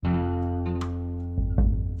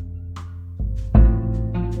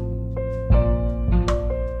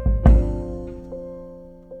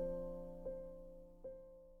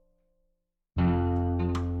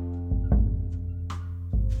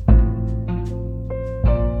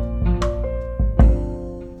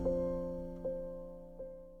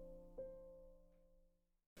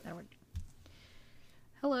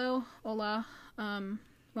Hola.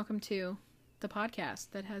 Welcome to the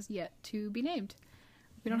podcast that has yet to be named.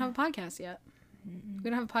 We don't have a podcast yet. We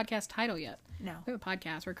don't have a podcast title yet. No. We have a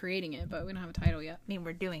podcast. We're creating it, but we don't have a title yet. I mean,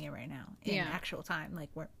 we're doing it right now in actual time. Like,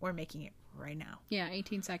 we're making it right now. Yeah,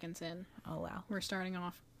 18 seconds in. Oh, wow. We're starting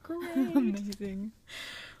off. Great. Amazing.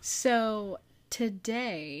 So,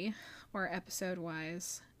 today, or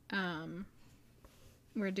episode-wise,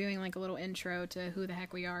 we're doing like a little intro to who the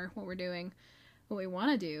heck we are, what we're doing, what we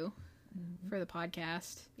want to do for the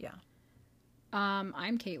podcast. Yeah.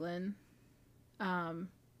 I'm Caitlin.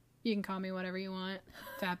 You can call me whatever you want.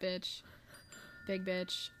 Fat bitch. Big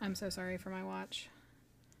bitch. I'm so sorry for my watch.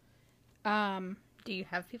 Do you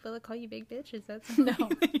have people that call you big bitch? Is that something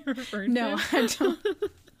that you're referring No, to? I don't.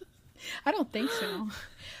 I don't think so.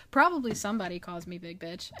 Probably somebody calls me big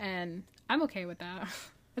bitch, and I'm okay with that.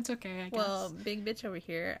 It's okay, I guess. Well, big bitch over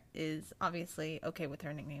here is obviously okay with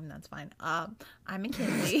her nickname. That's fine. I'm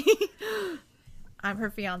Mackenzie. I'm her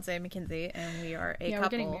fiance, Mackenzie, and we are a couple. We're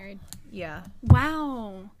getting married. Yeah.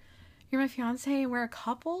 Wow. You're my fiance and we're a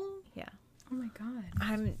couple? Yeah. Oh my god.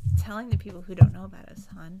 I'm telling the people who don't know about us,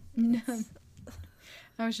 hon. No.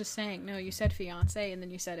 I was just saying, no, you said fiance and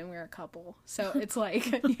then you said and we're a couple. So it's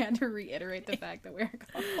like you had to reiterate the fact that we're a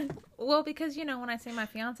couple. Well, because, you know, when I say my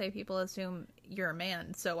fiance, people assume you're a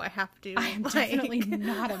man. So I have to. I'm definitely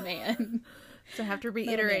not a man. So I have to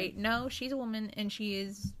reiterate, no, she's a woman and she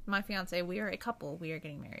is my fiance. We are a couple. We are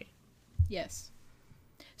getting married. Yes.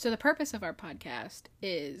 So the purpose of our podcast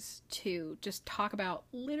is to just talk about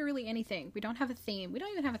literally anything. We don't have a theme. We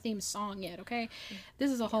don't even have a theme song yet, okay? This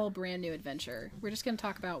is a whole brand new adventure. We're just going to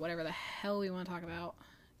talk about whatever the hell we want to talk about.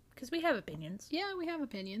 Because we have opinions. Yeah, we have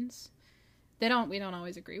opinions. We don't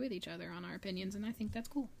always agree with each other on our opinions, and I think that's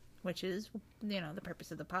cool. Which is, you know, the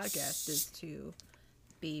purpose of the podcast is to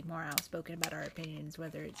be more outspoken about our opinions,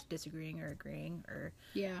 whether it's disagreeing or agreeing or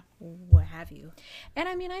what have you. And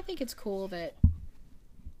I mean, I think it's cool that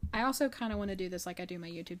I also kind of want to do this like I do my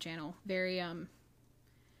YouTube channel. Very,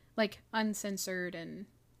 like, uncensored and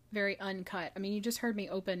very uncut. I mean, you just heard me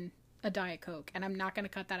open a Diet Coke, and I'm not going to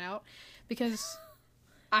cut that out because,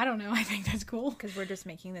 I don't know, I think that's cool. Because we're just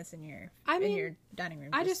making this in your dining room.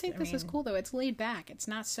 I just think this is cool, though. It's laid back. It's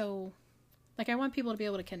not so, like, I want people to be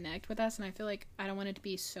able to connect with us, and I feel like I don't want it to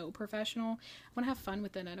be so professional. I want to have fun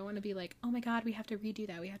with it. I don't want to be like, oh my god, we have to redo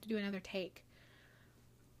that. We have to do another take.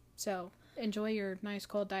 So enjoy your nice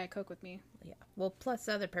cold Diet Coke with me. Yeah. Well, plus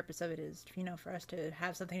the other purpose of it is, you know, for us to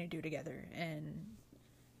have something to do together and,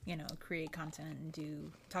 you know, create content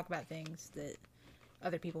and talk about things that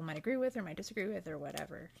other people might agree with or might disagree with or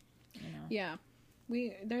whatever, you know. Yeah.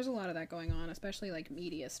 There's a lot of that going on, especially like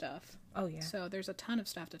media stuff. Oh yeah. So there's a ton of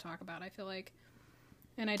stuff to talk about, I feel like.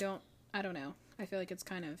 And I don't know. I feel like it's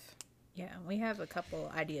kind of... Yeah, we have a couple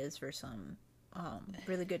ideas for some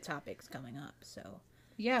really good topics coming up, so...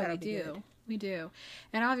 Yeah, we do. We do.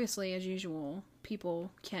 And obviously, as usual,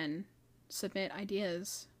 people can submit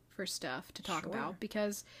ideas for stuff to talk about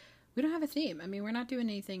because we don't have a theme. I mean, we're not doing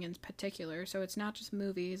anything in particular, so it's not just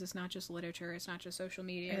movies, it's not just literature, it's not just social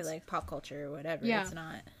media. Or like pop culture or whatever. Yeah. It's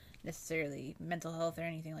not necessarily mental health or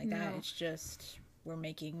anything like that. It's just we're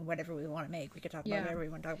making whatever we want to make. We could talk about whatever we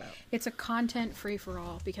want to talk about. It's a content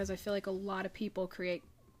free-for-all because I feel like a lot of people create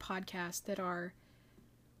podcasts that are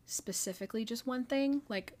specifically just one thing.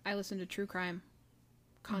 Like, I listen to true crime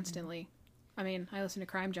constantly. I mean, I listen to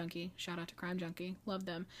Crime Junkie. Shout out to Crime Junkie. Love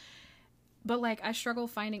them. But, like, I struggle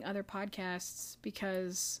finding other podcasts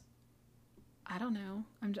because, I don't know.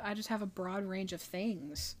 I just have a broad range of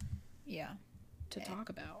things to talk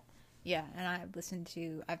about. Yeah, and I've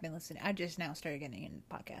been listening. I just now started getting into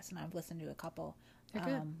podcasts, and I've listened to a couple. They're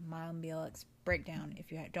good. Mom BLX Breakdown.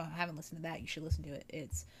 If you haven't listened to that, you should listen to it.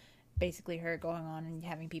 It's basically her going on and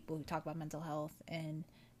having people who talk about mental health and,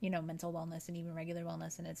 you know, mental wellness and even regular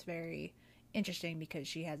wellness, and it's very interesting because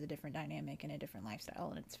she has a different dynamic and a different lifestyle,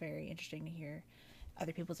 and it's very interesting to hear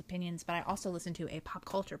other people's opinions. But I also listen to a pop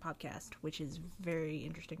culture podcast, which is very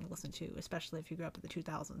interesting to listen to, especially if you grew up in the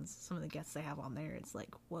 2000s. Some of the guests they have on there, it's like,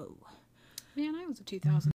 whoa. Man, I was a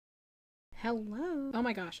 2000. Hello. Oh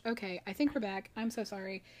my gosh. Okay, I think we're back. I'm so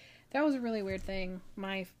sorry. That was a really weird thing.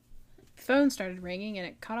 My phone started ringing and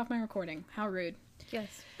it cut off my recording. How rude. Yes,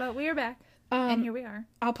 but we are back, and here we are.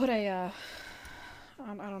 I'll put I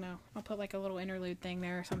don't know. I'll put like a little interlude thing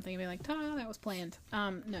there or something and be like, ta-da, that was planned.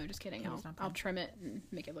 No, just kidding. I'll trim it and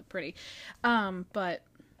make it look pretty. But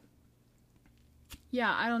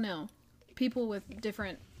yeah, I don't know. People with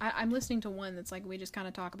different... I'm listening to one that's like, we just kind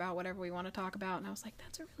of talk about whatever we want to talk about, and I was like,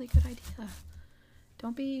 that's a really good idea.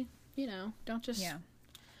 Don't be, you know, don't just... Yeah.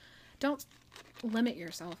 Don't limit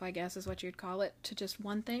yourself, I guess, is what you'd call it, to just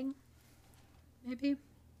one thing. Maybe.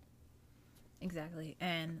 exactly.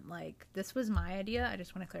 And like, this was my idea. I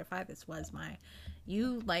just want to clarify, this was my.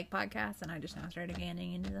 You like podcasts, and I just now started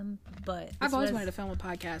getting into them. But I've always wanted to film a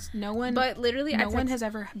podcast. But literally, no one has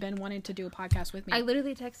ever been wanting to do a podcast with me. I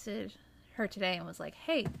literally texted her today and was like,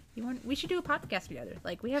 "Hey, we should do a podcast together.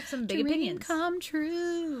 Like, we have some big opinions. Come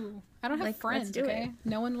true. I don't have Like, friends. let's do Okay, it.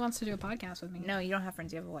 no one wants to do a podcast with me. No, you don't have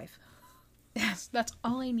friends. You have a wife. Yes, that's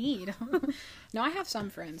all I need. No, I have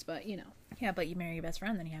some friends, but you know. Yeah, but you marry your best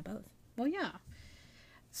friend, then you have both. Well, yeah.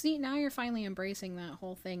 See, now you're finally embracing that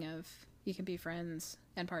whole thing of you can be friends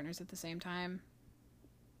and partners at the same time.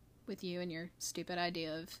 With you and your stupid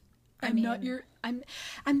idea of I'm not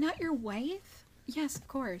your wife. Yes, of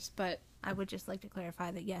course, but I would just like to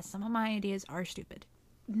clarify that yes, some of my ideas are stupid.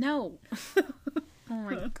 no. Oh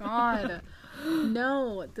my god.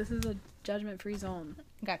 No, this is a judgment-free zone.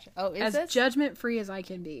 Gotcha. Oh, is As this? judgment-free as I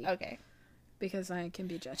can be. Okay. Because I can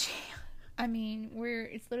be judgy. I mean,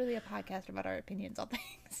 it's literally a podcast about our opinions on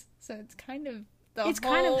things. So it's kind of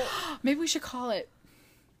maybe we should call it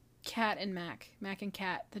Cat and Mac. Mac and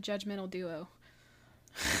Cat, the judgmental duo.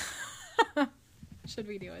 Should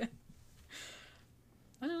we do it?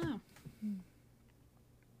 I don't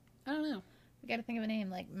know. We gotta think of a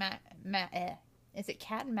name like Matt. Is it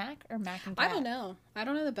Cat and Mac or Mac and Cat? I don't know. I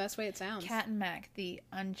don't know the best way it sounds. Cat and Mac, the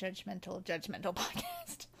unjudgmental, judgmental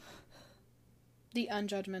podcast. The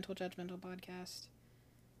unjudgmental, judgmental podcast.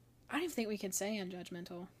 I don't even think we can say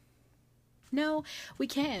unjudgmental. No, we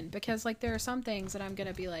can, because like there are some things that I'm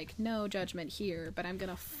gonna be like, no judgment here, but I'm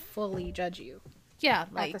gonna fully judge you. Yeah,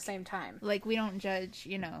 at the same time. Like, we don't judge,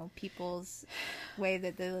 people's way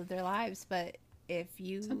that they live their lives, but if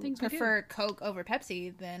you prefer Coke over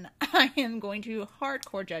Pepsi, then I am going to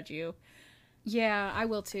hardcore judge you. Yeah, I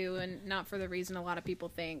will too, and not for the reason a lot of people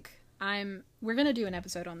think. We're gonna do an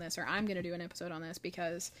episode on this, or I'm gonna do an episode on this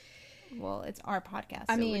because, well, it's our podcast.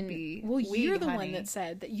 I mean, you're the one that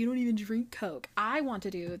said that you don't even drink Coke. I want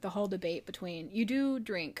to do the whole debate between you do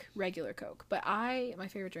drink regular Coke, but my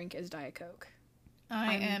favorite drink is Diet Coke.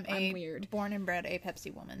 I'm weird. Born and bred a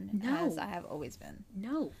Pepsi woman, as I have always been.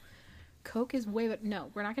 No, Coke is way, but no,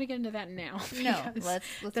 we're not going to get into that now. No, let's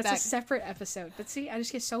that's a separate episode. But see, I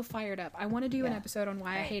just get so fired up. I want to do an episode on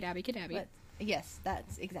why I hate Abby Cadabby. Yes,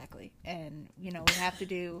 that's exactly. And we have to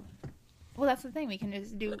do. Well, that's the thing. We can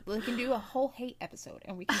do a whole hate episode,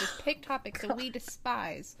 and we can just pick topics that we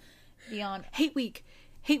despise beyond hate week.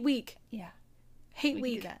 Yeah, hate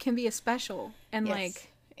week can be a special, and yes.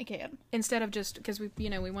 It can. Instead of just because we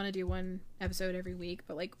want to do one episode every week,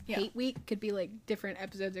 but hate week could be like different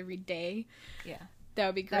episodes every day. Yeah, that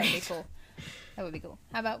would be great. That would be cool. That would be cool.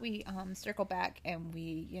 How about we circle back and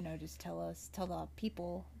we just tell the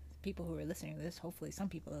people who are listening to this. Hopefully, some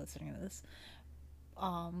people are listening to this.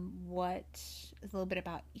 What is a little bit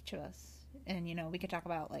about each of us, and we could talk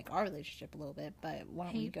about like our relationship a little bit. But why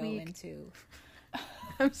don't we go into?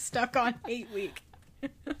 I'm stuck on hate week.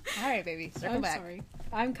 All right, baby. Circle back. Sorry.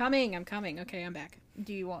 I'm coming. Okay, I'm back.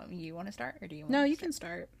 Do you want to start, or do you want? No, you can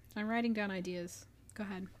start. I'm writing down ideas. Go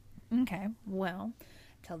ahead. Okay. Well,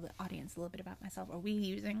 tell the audience a little bit about myself. Are we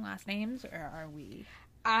using last names, or are we?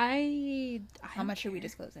 How much are we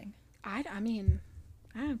disclosing? I mean,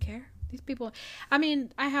 I don't care. These people, I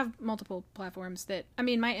have multiple platforms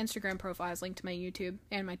my Instagram profile is linked to my YouTube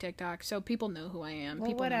and my TikTok, so people know who I am. Well,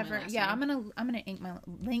 people whatever. Know my last name. I'm gonna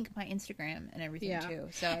link my Instagram and everything too.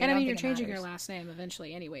 So, and you're changing your last name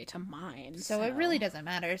eventually anyway to mine. So it really doesn't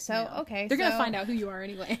matter. So okay, they're gonna find out who you are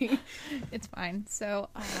anyway. It's fine. So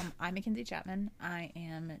I'm Mackenzie Chapman. I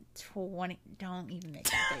am 20. Don't even make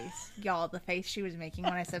that face, y'all. The face she was making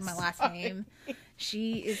when I said my last name.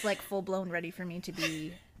 She is like full blown ready for me to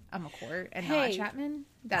be. I'm a McCourt and not Chapman.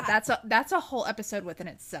 That's a whole episode within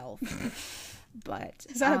itself. But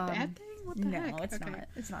is that a bad thing? What the heck? No, it's not.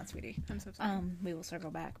 It's not, sweetie. I'm so sorry. We will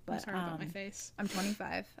circle back. But I'm sorry about my face. I'm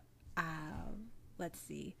 25. Let's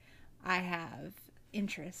see. I have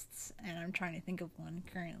interests, and I'm trying to think of one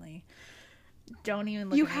currently. Don't even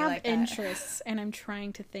look. You at me have like interests, and I'm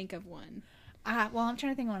trying to think of one. Well, I'm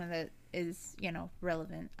trying to think of one that is,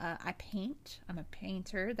 relevant. I paint. I'm a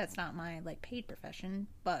painter. That's not my paid profession,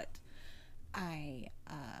 but I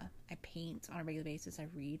paint on a regular basis. I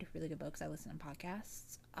read really good books. I listen to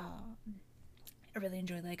podcasts. I really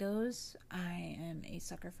enjoy Legos. I am a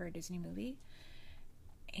sucker for a Disney movie,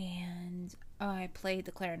 and I played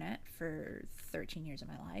the clarinet for 13 years of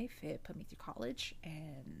my life. It put me through college,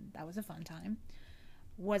 and that was a fun time.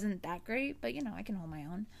 Wasn't that great, but I can hold my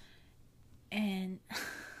own. And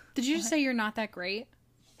did you just say you're not that great?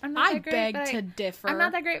 I'm not that great, beg to differ. I'm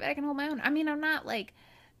not that great, but I can hold my own. I'm not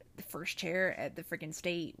the first chair at the freaking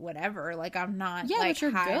state, whatever. I'm not. Yeah, but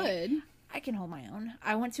you're good. I can hold my own.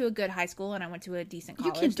 I went to a good high school and I went to a decent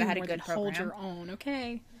college You can do that had a more good than program. hold your own,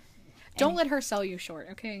 okay? Don't let her sell you short,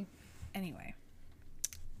 okay? Anyway,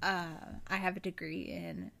 I have a degree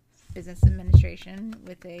in business administration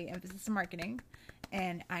with a emphasis in marketing,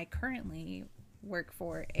 and I currently work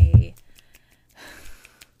for a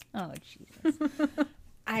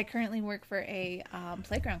I currently work for a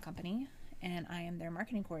playground company, and I am their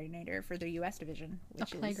marketing coordinator for their U.S. division.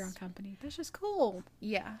 Which A playground company. That's just cool.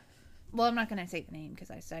 Yeah. Well, I'm not going to say the name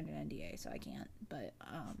because I signed an NDA, so I can't. But,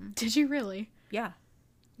 Did you really? yeah.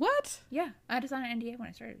 What? Yeah. I had to sign an NDA when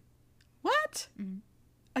I started. What? Mhm.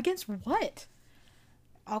 Against what?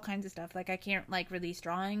 All kinds of stuff. Like, I can't, like, release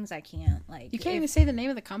drawings. I can't, like... You can't even say the name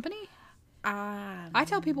of the company? I I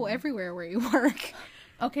tell people everywhere where you work.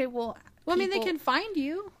 Okay, well... Well, I mean, they can find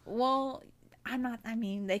you. Well,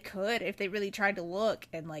 they could. If they really tried to look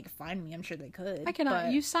and, like, find me, I'm sure they could. I cannot.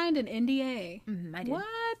 But... You signed an NDA. I did.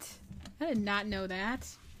 What? I did not know that.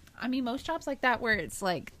 I mean, most jobs like that where it's,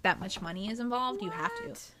 like, that much money is involved, you have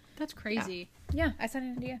to. That's crazy. Yeah, I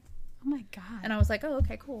signed an NDA. Oh my god. And I was like, oh,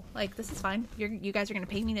 okay, cool. Like, this is fine. You guys are going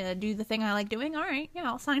to pay me to do the thing I like doing? All right. Yeah,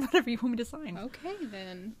 I'll sign whatever you want me to sign. Okay,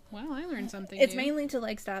 then. Wow, I learned something It's new. mainly to,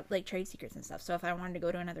 like, stop, like, trade secrets and stuff. So if I wanted to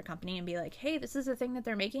go to another company and be like, hey, this is the thing that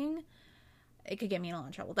they're making, it could get me in a lot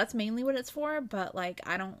of trouble. That's mainly what it's for. But, like,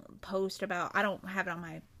 I don't I don't have it on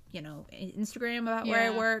my, Instagram about where I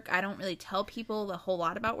work. I don't really tell people a whole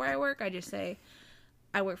lot about where I work. I just say...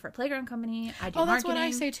 I work for a playground company. I do marketing. That's what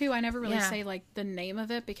I say too. I never really say like the name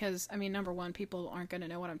of it because I mean, number one, people aren't going to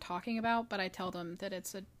know what I'm talking about. But I tell them that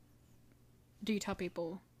it's a. Do you tell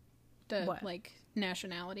people the like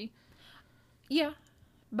nationality? Yeah,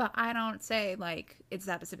 but I don't say like it's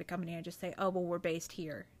that specific company. I just say, oh well, we're based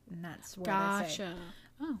here, and that's what I say. Gotcha.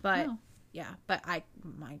 Oh, but but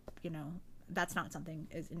that's not something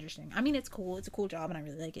as interesting. I mean, it's cool. It's a cool job, and I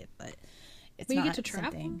really like it, but. But you get to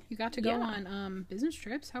travel. You got to go on business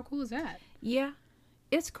trips. How cool is that? Yeah,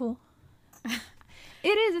 it's cool. It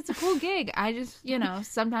is. It's a cool gig. I just,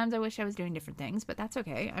 sometimes I wish I was doing different things, but that's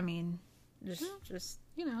okay. I mean, just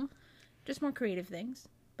more creative things.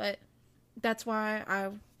 But that's why I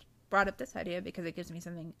brought up this idea because it gives me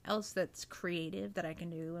something else that's creative that I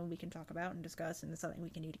can do and we can talk about and discuss and it's something we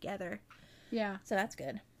can do together. Yeah. So that's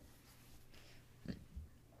good.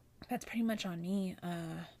 That's pretty much on me.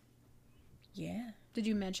 Yeah. Did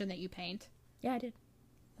you mention that you paint? Yeah, I did.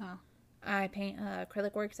 Oh. I paint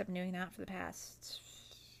acrylic works. I've been doing that for the past...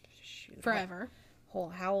 Forever.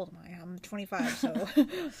 How old am I? I'm 25, so...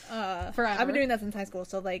 Forever. I've been doing that since high school,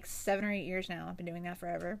 so like 7 or 8 years now. I've been doing that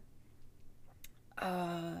forever.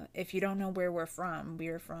 If you don't know where we're from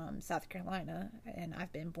South Carolina, and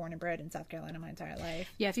I've been born and bred in South Carolina my entire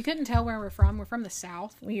life. Yeah, if you couldn't tell where we're from the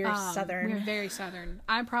South. We are Southern. We're very Southern.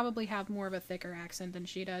 I probably have more of a thicker accent than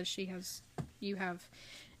she does. You have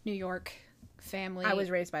New York family. I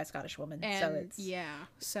was raised by a Scottish woman, so it's...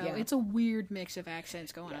 it's a weird mix of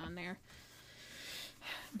accents going on there.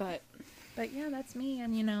 But yeah, that's me,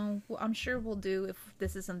 and I'm sure we'll do, if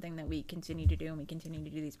this is something that we continue to do, and we continue to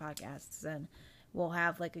do these podcasts, and we'll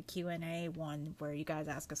have like a Q&A one where you guys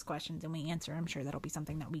ask us questions and we answer. I'm sure that'll be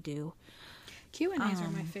something that we do. Q&As are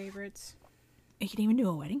my favorites. We could even do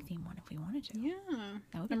a wedding theme one if we wanted to. Yeah.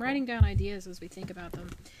 That would be I'm cool. writing down ideas as we think about them.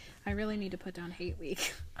 I really need to put down Hate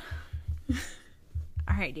Week.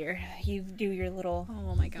 All right, dear. You do your little...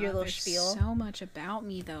 Oh my god. Your little there's spiel. So much about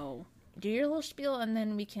me, though. Do your little spiel, and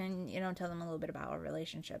then we can, tell them a little bit about our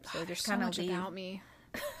relationship. So just kind of much about me.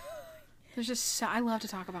 There's just I love to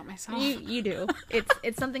talk about myself. You do.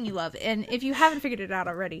 It's something you love. And if you haven't figured it out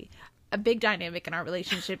already, a big dynamic in our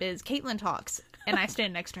relationship is Caitlin talks, and I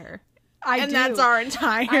stand next to her. I do. That's our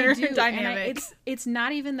entire dynamic. And it's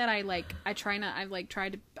not even that I try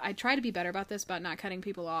to be better about this, about not cutting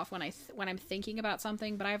people off when I'm thinking about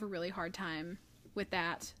something, but I have a really hard time with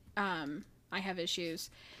that. I have issues.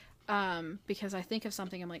 Because I think of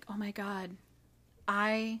something, I'm like, oh my god,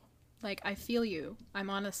 I feel you.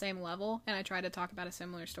 I'm on the same level, and I try to talk about a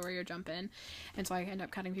similar story or jump in, and so I end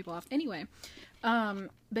up cutting people off anyway.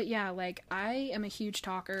 But yeah, like, I am a huge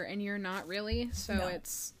talker, and you're not really, so No.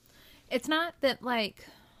 It's not that, like,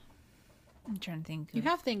 I'm trying to think. You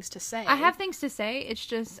have things to say. I have things to say, it's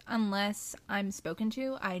just, unless I'm spoken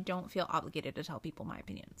to, I don't feel obligated to tell people my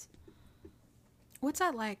opinions. What's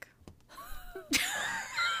that like?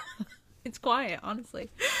 It's quiet,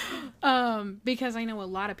 honestly. Because I know a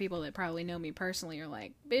lot of people that probably know me personally are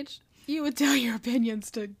like, bitch, you would tell your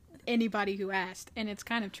opinions to anybody who asked, and it's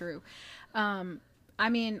kind of true. I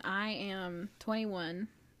mean, I am 21.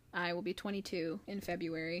 I will be 22 in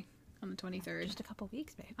February on the 23rd. Just a couple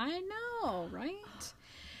weeks, babe. I know, right?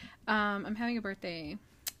 I'm having a birthday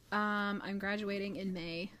I'm graduating in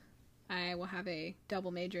May. I will have a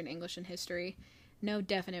double major in English and history. No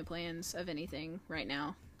definite plans of anything right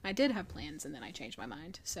now. I did have plans and then I changed my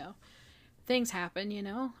mind. So things happen, you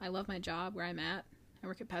know. I love my job where I'm at. I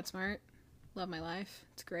work at PetSmart. Love my life.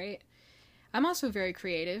 It's great. I'm also very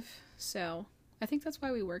creative, so I think that's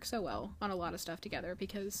why we work so well on a lot of stuff together,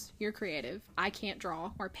 because you're creative. I can't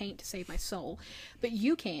draw or paint to save my soul, but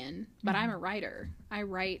you can. But I'm a writer. I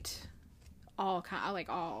write all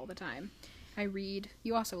the time. I read.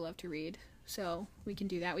 You also love to read, so we can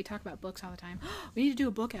do that. We talk about books all the time. We need to do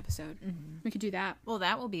a book episode. We could do that. Well,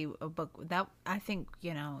 that will be a book. That I think,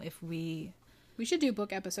 you know, if we should do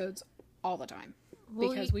book episodes all the time. Well,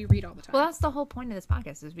 because we read all the time. Well, that's the whole point of this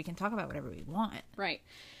podcast, is we can talk about whatever we want. Right.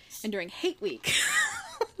 And during Hate Week,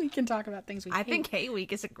 we can talk about things we hate. I think Hate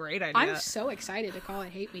Week is a great idea. I'm so excited to call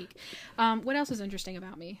it Hate Week. What else is interesting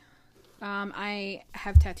about me? I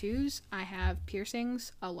have tattoos. I have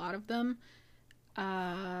piercings, a lot of them.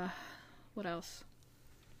 What else?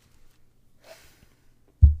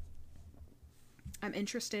 I'm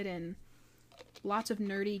interested in lots of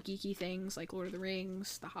nerdy, geeky things like Lord of the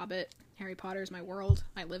Rings, The Hobbit, Harry Potter is my world.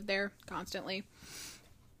 I live there constantly.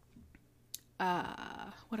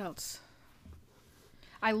 What else?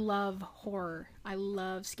 I love horror. I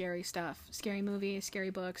love scary stuff. Scary movies,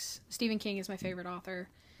 scary books. Stephen King is my favorite author.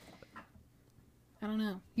 I don't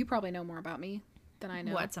know. You probably know more about me than I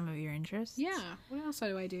know. What, some of your interests? Yeah. What else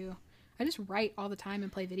do I do? I just write all the time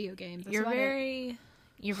and play video games. That's You're a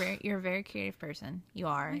very creative person. You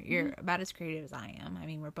are. Mm-hmm. You're about as creative as I am. I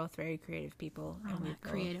mean, we're both very creative people. We're on that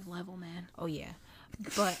creative level, man. Oh yeah.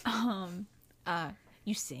 But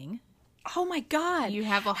you sing. Oh my god. You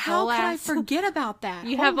have a whole How could I forget about that?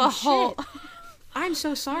 You have a whole I'm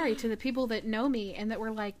so sorry to the people that know me and that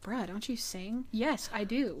were like, bruh, don't you sing? Yes, I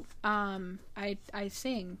do. I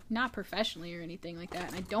sing, not professionally or anything like that.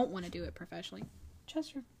 And I don't want to do it professionally.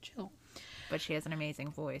 Chester, chill. But she has an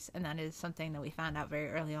amazing voice, and that is something that we found out very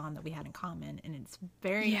early on that we had in common, and it's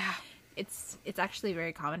very it's actually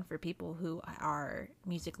very common for people who are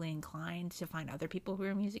musically inclined to find other people who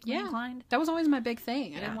are musically inclined. That was always my big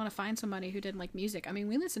thing. I didn't want to find somebody who didn't like music. I mean,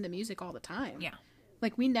 we listen to music all the time. Yeah.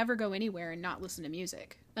 Like, we never go anywhere and not listen to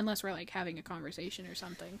music unless we're like having a conversation or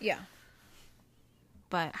something. Yeah.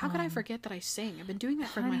 But how could I forget that I sing? I've been doing that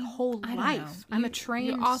for my whole life. I'm a trained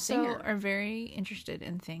singer. You also singer. are very interested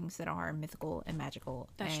in things that are mythical and magical.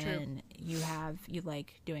 That's true. And you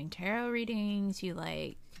like doing tarot readings. You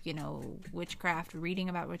like, you know, witchcraft, reading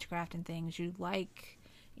about witchcraft and things. You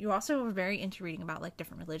also are very into reading about like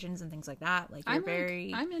different religions and things like that. Like I'm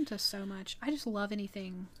into so much. I just love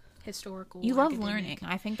anything historical. You love learning.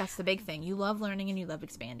 I think that's the big thing. You love learning and you love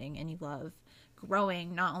expanding and you love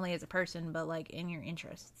growing, not only as a person but like in your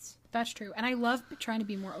interests. That's true. And I love trying to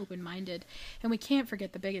be more open-minded. And we can't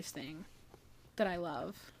forget the biggest thing that I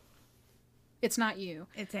love. It's not you.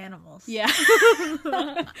 It's animals. Yeah.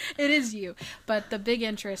 It is you. But the big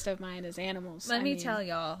interest of mine is animals. Let me tell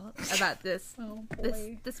y'all about this. Oh,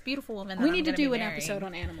 boy. This beautiful woman that we need to do an marrying. Episode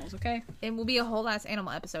on animals, okay? It will be a whole ass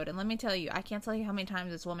animal episode. And let me tell you, I can't tell you how many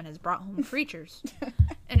times this woman has brought home creatures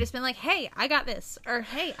and just been like, hey, I got this. Or,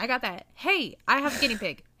 hey, I got that. Hey, I have a guinea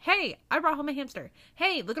pig. Hey, I brought home a hamster.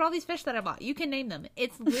 Hey, look at all these fish that I bought. You can name them.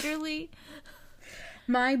 It's literally...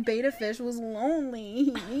 My beta fish was lonely.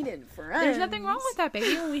 He needed friends. There's nothing wrong with that,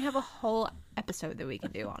 baby. We have a whole episode that we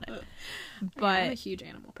can do on it. But I'm a huge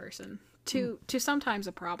animal person. To sometimes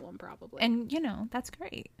a problem, probably. And, you know, that's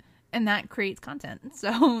great. And that creates content.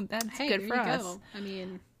 So that's good for us. Go. I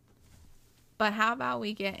mean... But how about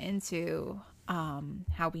we get into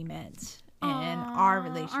how we met and our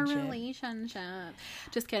relationship.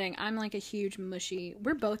 Just kidding. I'm like a huge mushy...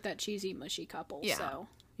 We're both that cheesy, mushy couple, so...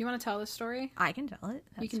 You want to tell this story? I can tell it.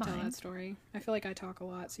 That's you can fine. tell that story. I feel like I talk a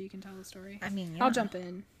lot, so you can tell the story. I mean, yeah. I'll jump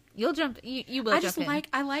in. You'll jump. You will.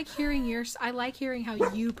 I like hearing how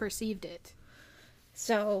you perceived it.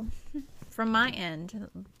 So, from my end,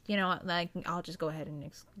 you know, like I'll just go ahead and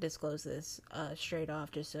disclose this straight off,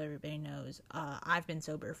 just so everybody knows. I've been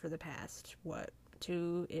sober for the past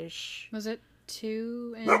 2-ish. Was it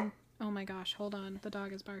 2? And oh my gosh, hold on, the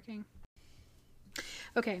dog is barking.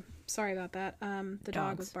 Okay, sorry about that. The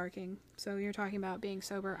dog was barking. So you're talking about being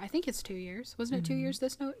sober. I think it's 2 years. Wasn't it 2 years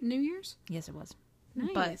this New Year's? Yes, it was. Nice.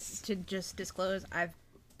 But to just disclose, I've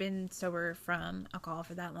been sober from alcohol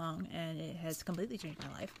for that long, and it has completely changed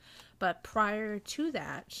my life. But prior to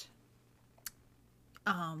that,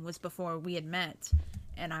 was before we had met,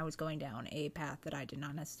 and I was going down a path that I did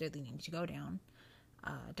not necessarily need to go down.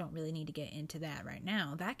 don't really need to get into that right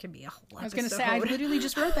now. That could be a whole episode. I was going to say, I literally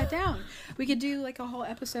just wrote that down. We could do like a whole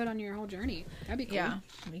episode on your whole journey. That'd be cool. Yeah.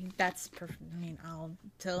 I mean, that's perfect. I mean, I'll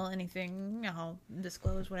tell anything. I'll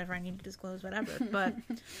disclose whatever I need to disclose, whatever. But,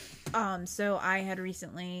 so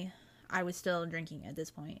I was still drinking at this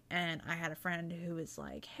point, and I had a friend who was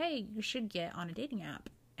like, hey, you should get on a dating app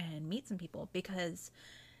and meet some people, because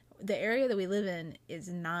the area that we live in is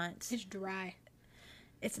not... It's dry.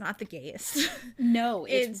 It's not the gayest. No,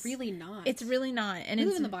 it's really not. It's really not. And we it's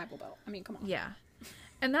live in the Bible Belt. I mean, come on. Yeah.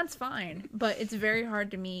 And that's fine. But it's very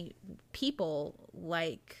hard to meet people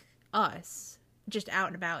like us just out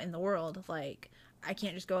and about in the world. Like, I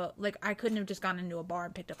can't just go... Like, I couldn't have just gone into a bar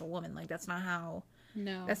and picked up a woman. Like, that's not how...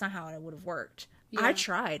 No. That's not how it would have worked. Yeah. I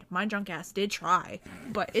tried. My drunk ass did try.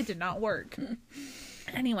 But it did not work.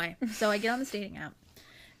 Anyway, so I get on this dating app.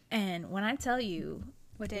 And when I tell you...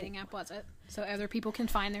 What dating app was it? So other people can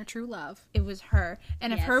find their true love. It was her.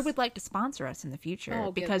 And if Yes. her would like to sponsor us in the future,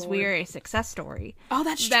 Oh, good because we Lord. are a success story. Oh,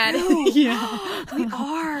 that's That- true. Yeah. We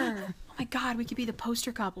are. Oh my God, we could be the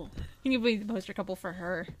poster couple. You could be the poster couple for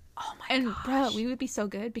her. Oh my And gosh. bro, we would be so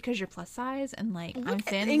good because you're plus size and like I'm Look,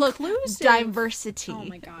 thin. inclusive. Look, diversity. Oh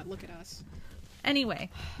my God, look at us.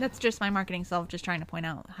 Anyway, that's just my marketing self just trying to point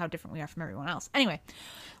out how different we are from everyone else. Anyway,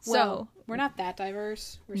 Well, we're not that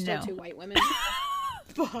diverse. We're still No. two white women.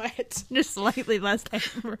 But just slightly less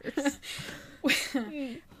diverse.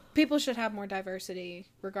 people should have more diversity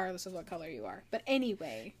regardless of what color you are. But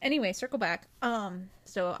anyway. Anyway, circle back.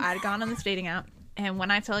 So I'd gone on this dating app, and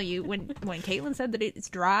when I tell you, when Caitlin said that it's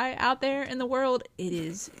dry out there in the world, it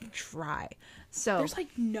is dry. So There's like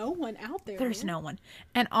no one out there. there's man. no one.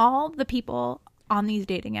 And all the people on these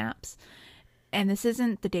dating apps, and this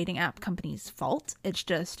isn't the dating app company's fault, it's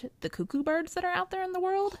just the cuckoo birds that are out there in the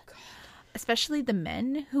world. Oh, Especially the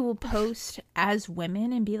men who will post as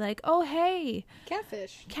women and be like, oh, hey,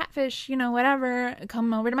 Catfish. catfish, you know, whatever,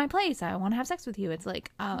 come over to my place. I want to have sex with you. It's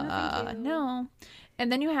like, thank you. no.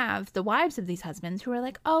 And then you have the wives of these husbands who are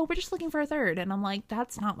like, oh, we're just looking for a third. And I'm like,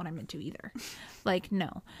 that's not what I'm into either. Like,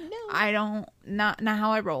 no. No. I don't, not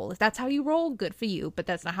how I roll. If that's how you roll, good for you. But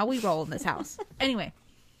that's not how we roll in this house. Anyway,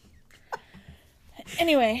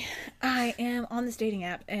 I am on this dating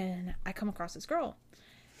app and I come across this girl.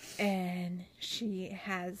 And she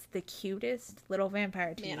has the cutest little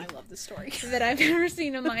vampire teeth Man, I love this story. that I've ever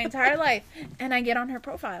seen in my entire life. And I get on her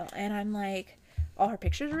profile and I'm like, all her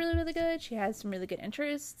pictures are really, really good. She has some really good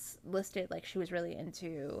interests listed. Like, she was really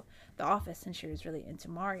into The Office, and she was really into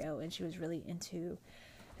Mario, and she was really into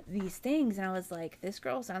these things. And I was like, this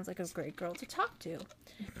girl sounds like a great girl to talk to.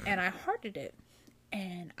 And I hearted it.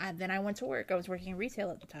 And then I went to work. I was working in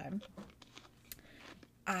retail at the time.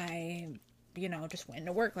 I just went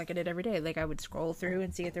to work like I did every day. Like, I would scroll through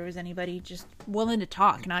and see if there was anybody just willing to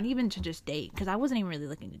talk, not even to just date, because I wasn't even really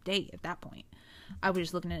looking to date at that point. I was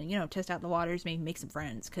just looking to, test out the waters, maybe make some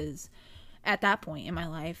friends, because at that point in my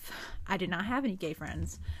life, I did not have any gay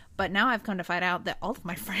friends. But now I've come to find out that all of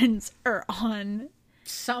my friends are on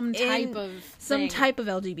Some type of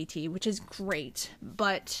LGBT, which is great.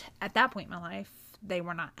 But at that point in my life, they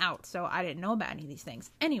were not out, so I didn't know about any of these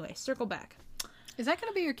things. Anyway, circle back. Is that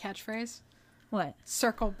going to be your catchphrase? What?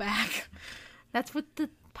 Circle back. That's what the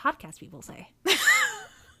podcast people say.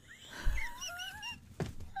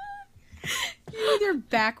 You need your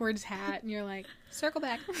backwards hat, and you're like, circle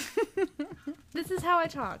back. This is how I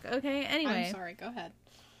talk, okay? Anyway. I'm sorry, go ahead.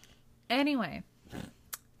 Anyway,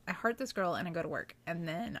 I heart this girl and I go to work. And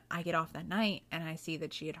then I get off that night and I see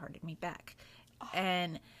that she had hearted me back. Oh.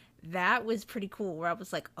 And that was pretty cool, where I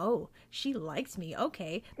was like, oh, she likes me.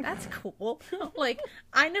 Okay, that's cool. Like,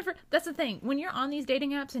 that's the thing. When you're on these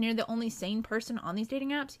dating apps and you're the only sane person on these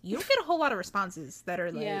dating apps, you don't get a whole lot of responses that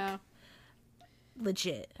are like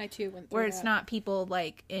legit. I too went through where it's that. not people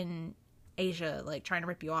like in Asia, like trying to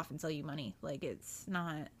rip you off and sell you money. Like, it's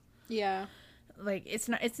not. Yeah. Like, it's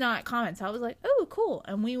not comments. I was like, oh, cool.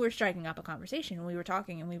 And we were striking up a conversation, and we were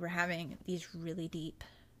talking, and we were having these really deep,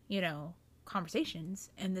 conversations.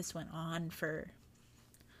 And this went on for,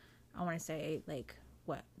 I want to say, like,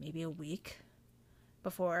 what, maybe a week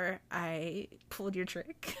before I pulled your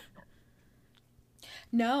trick.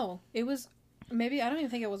 No, it was maybe, I don't even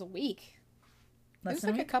think it was a week. Less It was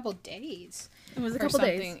than like a a couple days. It was a or couple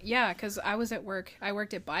something. days. Yeah, because I was at work. I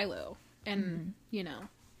worked at Bilo, and,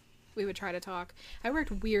 we would try to talk. I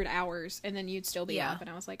worked weird hours, and then you'd still be up, and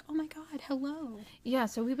I was like, oh my God, hello. Yeah,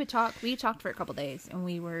 so we would talk. We talked for a couple days, and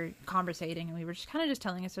we were conversating, and we were just kind of just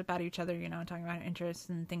telling us about each other, talking about our interests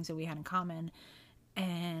and things that we had in common.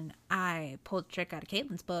 And I pulled a trick out of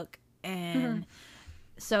Caitlin's book and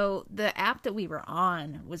So the app that we were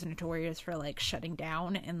on was notorious for like shutting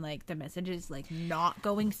down and like the messages like not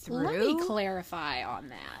going through. Let me clarify on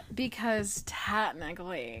that, because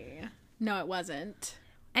technically, no, it wasn't.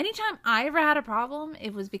 Anytime I ever had a problem,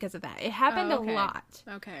 it was because of that. It happened a lot.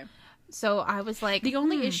 Okay. So I was like, the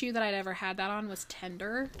only issue that I'd ever had that on was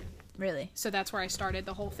Tinder. Really? So that's where I started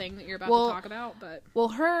the whole thing that you're about to talk about. But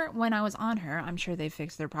when I was on her, I'm sure they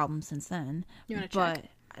fixed their problem since then. You want to check?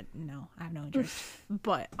 No, I have no interest.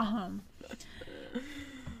 But I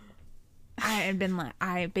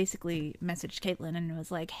basically messaged Caitlin and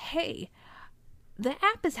was like, hey, the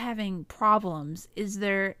app is having problems. Is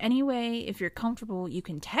there any way, if you're comfortable, you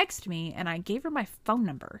can text me? And I gave her my phone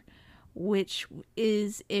number, which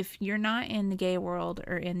is, if you're not in the gay world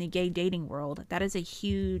or in the gay dating world, that is a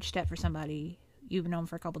huge step for somebody you've known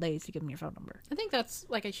for a couple days to give them your phone number. I think that's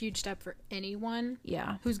like a huge step for anyone.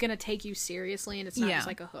 Yeah. Who's going to take you seriously, and it's not just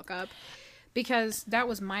like a hookup. Because that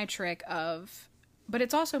was my trick of... But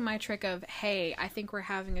it's also my trick of, hey, I think we're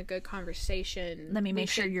having a good conversation. Let me make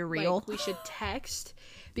sure you're real. Like, we should text,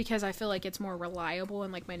 because I feel like it's more reliable,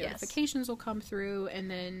 and like my notifications will come through.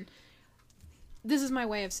 And then this is my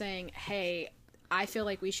way of saying, hey, I feel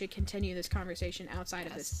like we should continue this conversation outside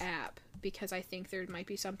of this app, because I think there might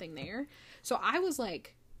be something there. So I was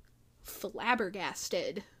like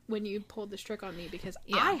flabbergasted when you pulled this trick on me, because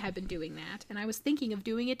I had been doing that, and I was thinking of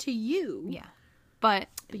doing it to you. Yeah. But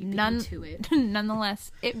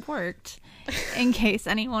nonetheless, it worked. In case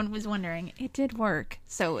anyone was wondering, it did work.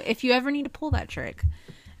 So if you ever need to pull that trick,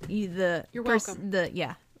 you're welcome.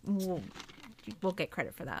 We'll get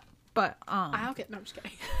credit for that. But I'll get. No, I'm just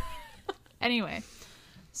kidding. Anyway,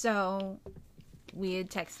 so we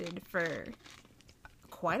had texted for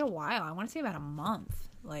quite a while. I want to say about a month,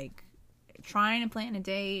 like trying to plan a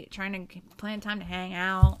date, trying to plan time to hang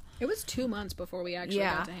out. It was 2 months before we actually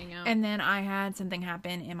got to hang out. And then I had something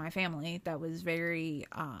happen in my family that was very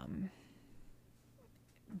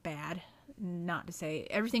bad. Not to say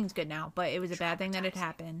everything's good now, but it was a bad thing that had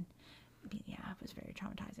happened. Yeah, it was very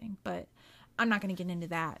traumatizing, but I'm not going to get into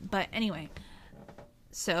that. But anyway,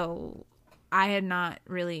 so I had not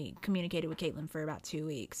really communicated with Caitlin for about 2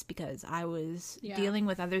 weeks, because I was dealing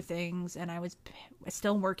with other things, and I was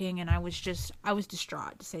still working, and I was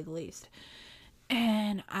distraught, to say the least.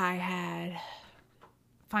 And I had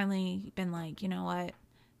finally been like, you know what?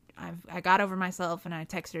 I got over myself, and I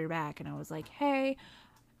texted her back, and I was like, hey.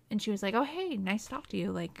 And she was like, oh, hey, nice to talk to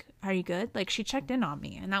you. Like, are you good? Like, she checked in on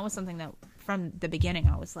me. And that was something that from the beginning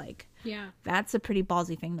I was like, yeah, that's a pretty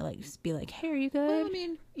ballsy thing to like just be like, hey, are you good? Well,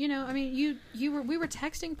 we were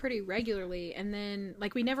texting pretty regularly, and then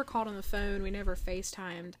like we never called on the phone, we never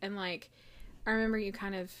FaceTimed, and like I remember you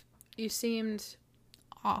seemed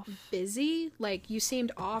off, busy, like you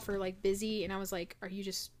seemed off or like busy, and I was like, are you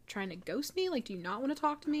just trying to ghost me? Like, do you not want to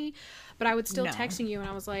talk to me? But I would still texting you, and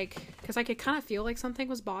I was like, because I could kind of feel like something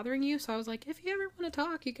was bothering you, so I was like, if you ever want to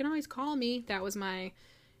talk, you can always call me. That was my,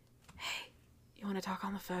 hey, you want to talk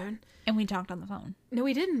on the phone? And we talked on the phone. No,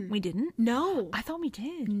 we didn't. We didn't? No. I thought we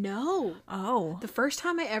did. No. Oh. The first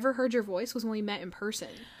time I ever heard your voice was when we met in person.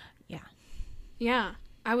 Yeah. Yeah.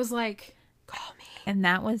 I was like, call me. And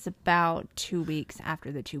that was about 2 weeks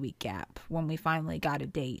after the 2 week gap when we finally got a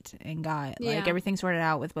date and got like everything sorted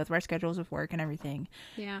out with both of our schedules of work and everything.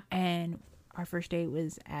 Yeah. And our first date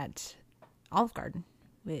was at Olive Garden,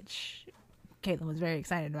 which Caitlin was very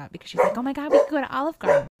excited about because she's like, oh my God, we could go to Olive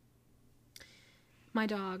Garden. My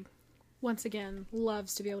dog, once again,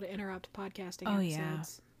 loves to be able to interrupt podcasting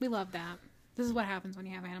episodes. We love that. This is what happens when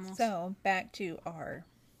you have animals. So, back to our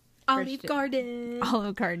Olive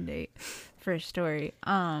Garden date. First story.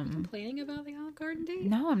 Complaining about the Olive Garden date?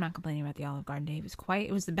 No, I'm not complaining about the Olive Garden date.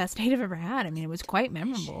 It was the best date I've ever had. I mean, it was quite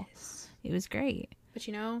memorable. It was great. But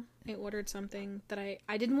I ordered something that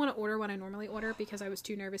I didn't want to order what I normally order because I was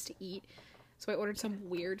too nervous to eat. So I ordered some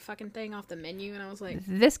weird fucking thing off the menu, and I was like...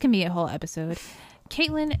 This can be a whole episode.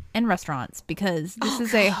 Caitlin and restaurants, because this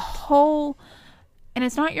is a whole... And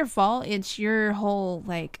it's not your fault. It's your whole,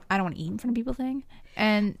 like, I don't want to eat in front of people thing.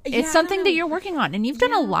 And it's something that you're working on. And you've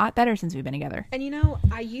done a lot better since we've been together. And,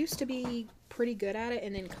 I used to be pretty good at it,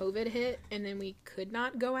 and then COVID hit, and then we could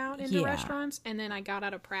not go out into restaurants, and then I got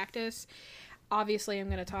out of practice. Obviously, I'm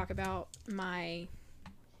going to talk about my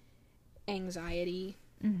anxiety.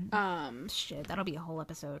 Mm-hmm. Shit, that'll be a whole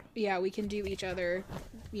episode. Yeah, we can do each other,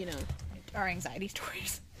 our anxiety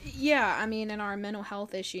stories. Yeah, I mean, and our mental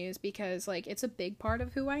health issues, because, like, it's a big part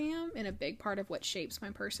of who I am and a big part of what shapes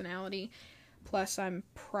my personality. Plus, I'm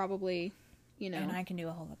probably, And I can do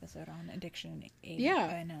a whole episode on addiction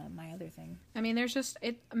and my other thing. I mean, there's just...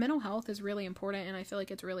 mental health is really important, and I feel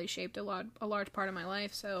like it's really shaped a large part of my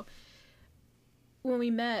life, so... when we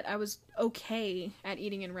met, I was okay at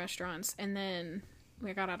eating in restaurants, and then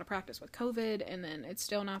we got out of practice with COVID, and then it's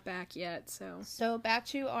still not back yet. So back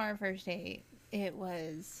to our first date, it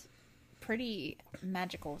was pretty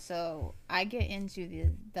magical. So I get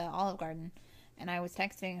into the Olive Garden, and I was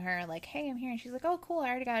texting her like, "Hey, I'm here," and she's like, "Oh, cool! I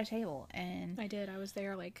already got a table." And I did. I was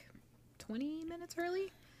there like 20 minutes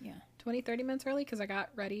early. Yeah, 30 minutes early because I got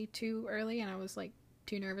ready too early, and I was like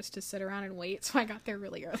too nervous to sit around and wait, so I got there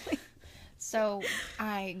really early. So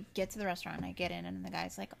I get to the restaurant, and I get in, and the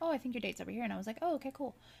guy's like, "Oh, I think your date's over here," and I was like, "Oh, okay,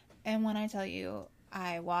 cool." And when I tell you,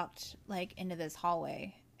 I walked like into this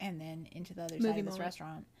hallway and then into the other side of this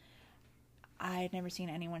restaurant. I had never seen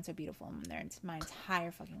anyone so beautiful in there in my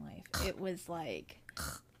entire fucking life. It was like,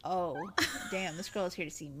 oh, damn, this girl is here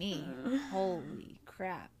to see me. Holy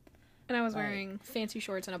crap. And I was wearing fancy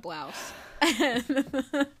shorts and a blouse.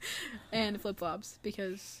 And flip-flops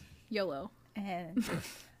because YOLO. And,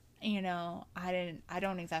 you know, I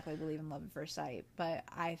don't exactly believe in love at first sight, but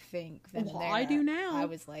I think that I do now. I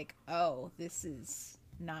was like, oh, this is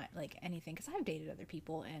not like anything. Because I've dated other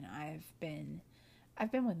people, and I've been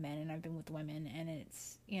with men and I've been with women, and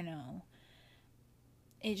it's, you know,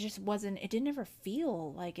 it just wasn't, it didn't ever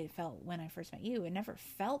feel like it felt when I first met you. It never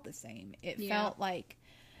felt the same. It felt like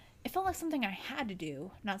something I had to do,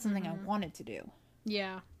 not something I wanted to do.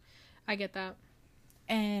 Yeah, I get that.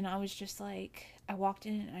 And I was just like, I walked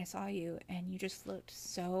in and I saw you, and you just looked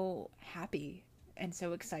so happy and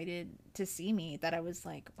so excited to see me that I was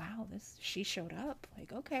like, wow, she showed up.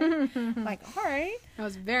 Like, okay. Like, all right. I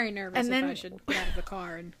was very nervous if I should get out of the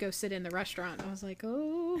car and go sit in the restaurant. I was like,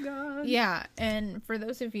 oh, God. Yeah, and for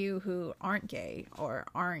those of you who aren't gay or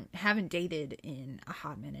haven't dated in a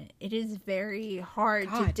hot minute, it is very hard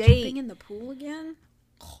to date. Jumping in the pool again?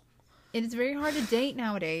 It is very hard to date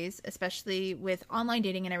nowadays, especially with online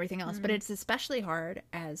dating and everything else. But it's especially hard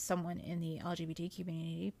as someone in the LGBT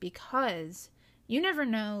community because you never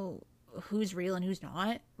know who's real and who's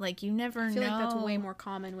not. Like, you never know. I feel like that's way more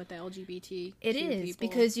common with the LGBT It is, people.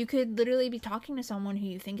 because you could literally be talking to someone who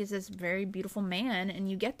you think is this very beautiful man,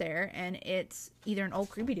 and you get there, and it's either an old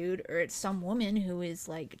creepy dude, or it's some woman who is,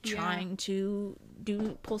 like, trying to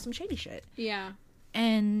pull some shady shit. Yeah.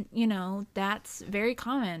 And, you know, that's very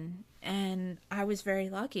common. And I was very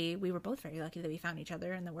lucky. We were both very lucky that we found each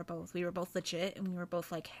other, and that we were both legit, and we were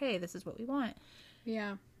both like, hey, this is what we want.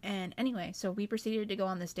 Yeah. And anyway, so we proceeded to go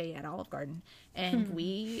on this date at Olive Garden, and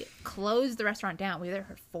we closed the restaurant down. We were there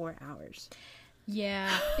for 4 hours.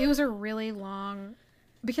 Yeah. It was a really long,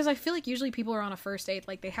 because I feel like usually people are on a first date,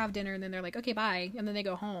 like they have dinner and then they're like, okay, bye, and then they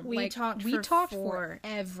go home. We talked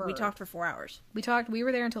forever. We talked for 4 hours. We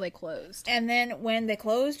were there until they closed. And then when they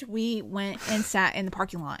closed, we went and sat in the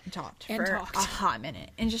parking lot and talked for a hot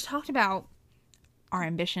minute, and just talked about our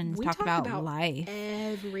ambitions, talked about life,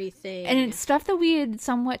 everything, and it's stuff that we had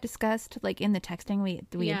somewhat discussed, like in the texting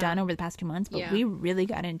we had done over the past 2 months. But we really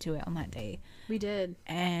got into it on that day. We did,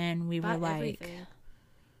 and we were like, everything.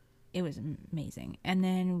 It was amazing. And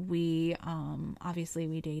then we obviously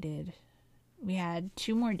we dated. We had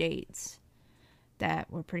 2 more dates that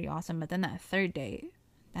were pretty awesome. But then that third date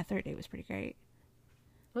was pretty great.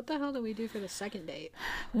 What the hell did we do for the second date?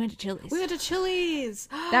 We went to Chili's.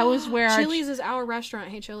 That was where Chili's is our restaurant.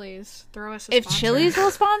 Hey, Chili's, throw us a If sponsor. Chili's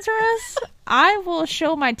will sponsor us, I will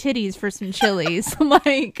show my titties for some Chili's.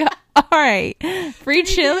 Like, all right, free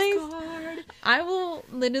Chili's. I will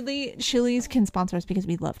literally, Chili's can sponsor us because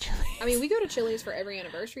we love Chili's. I mean, we go to Chili's for every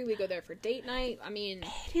anniversary. We go there for date night. I mean,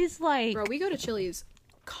 it is like, bro, we go to Chili's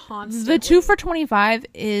constantly. The 2 for $25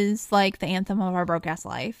 is like the anthem of our broke ass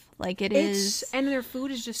life. Like, is, and their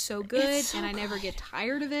food is just so good, and I never get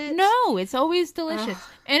tired of it. No, it's always delicious.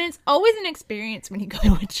 And it's always an experience when you go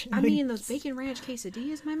to a Chili's. I mean, those bacon ranch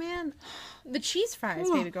quesadillas, my man. The cheese fries,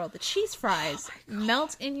 baby girl. The cheese fries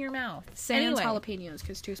melt in your mouth. Sans jalapenos,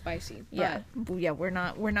 because too spicy. Yeah, we're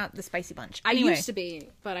not the spicy bunch. I used to be,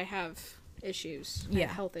 but I have issues. I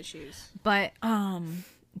have health issues. But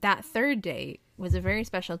that third date was a very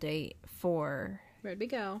special date for Where'd we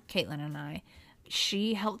go? Caitlin and I.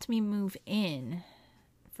 She helped me move in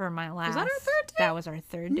for my last. Was that our third date? That was our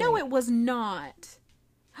third date. No, it was not.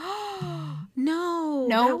 No,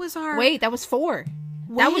 that was our. Wait, that was 4.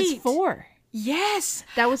 That was 4. Yes,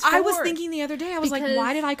 that was 4. I was thinking the other day. I was like,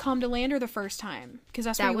 why did I come to Lander the first time? Because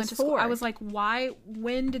that's where we went to school. I was like, why?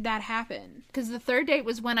 When did that happen? Because the third date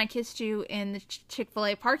was when I kissed you in the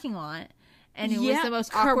Chick-fil-A parking lot, and it was the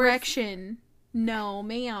most awkward. Correction. No,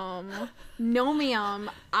 ma'am. No, ma'am.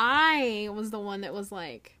 I was the one that was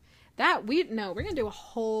like, we're going to do a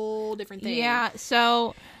whole different thing. Yeah,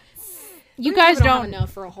 so We guys have don't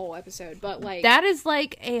enough for a whole episode, but like that is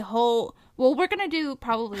like a whole. Well, we're gonna do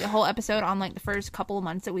probably a whole episode on like the first couple of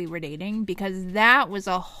months that we were dating, because that was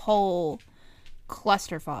a whole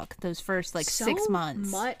clusterfuck. Those first like so 6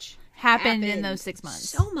 months much happened in those 6 months.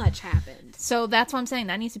 So much happened. So that's what I'm saying.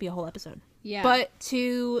 That needs to be a whole episode. Yeah. But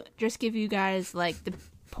to just give you guys like the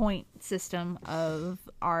point system of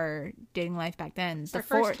our dating life back then, our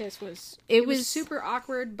first kiss was it was super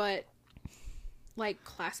awkward, but like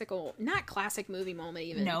not classic movie moment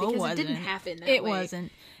even. No, because it wasn't. It didn't happen that way. It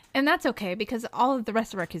wasn't. And that's okay, because all of the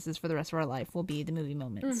rest of our kisses for the rest of our life will be the movie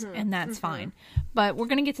moments, and that's fine. But we're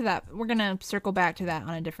going to get to that. We're going to circle back to that on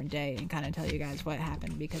a different day and kind of tell you guys what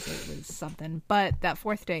happened, because it was something. But that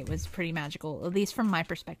fourth date was pretty magical, at least from my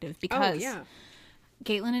perspective, because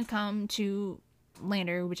Caitlin had come to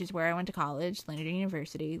Lander, which is where I went to college, Lander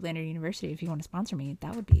University. Lander University, if you want to sponsor me,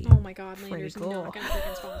 that would be oh my god, Lander's cool. not going to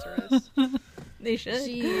freaking sponsor us. They should.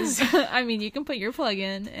 Jeez. I mean, you can put your plug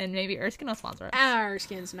in, and maybe Erskine will sponsor us.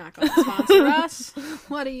 Erskine's not going to sponsor us.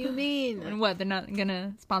 What do you mean? And what, they're not going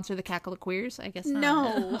to sponsor the Cackle of Queers? I guess not.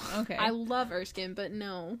 No. Okay. I love Erskine, but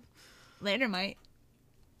no. Lander might.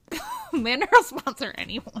 Lander will sponsor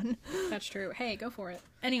anyone. That's true. Hey, go for it.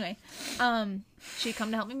 Anyway, she come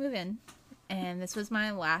to help me move in. And this was my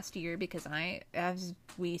last year, because as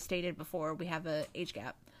we stated before, we have a age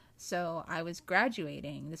gap. So I was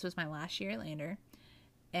graduating. This was my last year at Lander.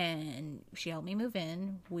 And she helped me move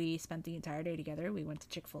in. We spent the entire day together. We went to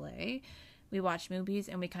Chick-fil-A. We watched movies,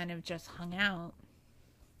 and we kind of just hung out.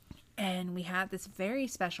 And we had this very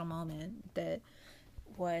special moment that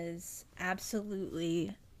was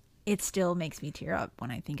absolutely... It still makes me tear up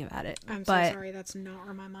when I think about it. I'm so sorry. That's not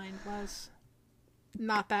where my mind was.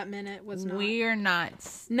 Not that minute was not. We are not.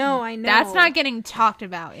 No, I know. That's not getting talked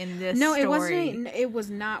about in this story. It wasn't. It was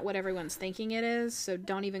not what everyone's thinking it is, so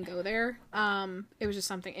don't even go there. It was just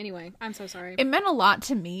something. Anyway, I'm so sorry. It meant a lot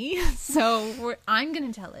to me, so I'm going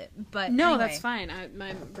to tell it. But no, anyway. That's fine.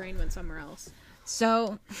 My brain went somewhere else.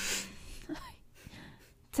 So,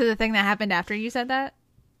 to the thing that happened after you said that?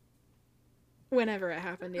 Whenever it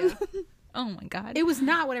happened, yeah. Oh my god. It was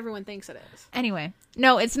not what everyone thinks it is. Anyway.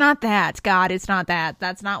 No, it's not that. God, it's not that.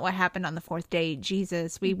 That's not what happened on the fourth date.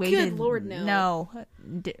 Jesus, we waited. Good Lord, no. No.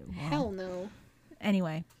 Hell no.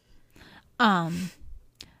 Anyway.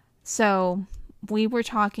 So, we were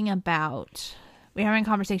having a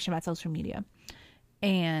conversation about social media.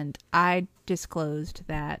 And I disclosed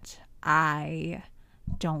that I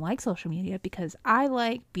don't like social media because I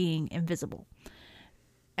like being invisible.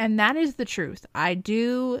 And that is the truth. I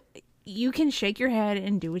do. You can shake your head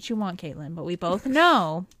and do what you want, Caitlin, but we both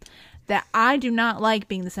know that I do not like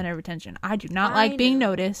being the center of attention. I do not like being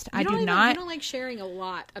noticed. You don't like sharing a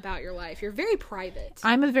lot about your life. You're very private.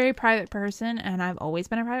 I'm a very private person, and I've always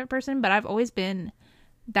been a private person, but I've always been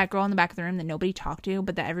that girl in the back of the room that nobody talked to,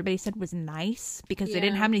 but that everybody said was nice because they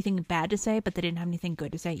didn't have anything bad to say, but they didn't have anything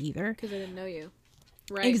good to say either. Because they didn't know you.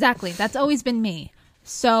 Right. Exactly. That's always been me.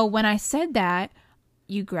 So when I said that,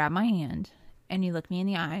 you grabbed my hand and you looked me in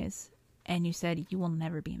the eyes and you said, "You will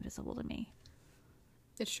never be invisible to me."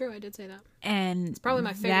 It's true. I did say that. And it's probably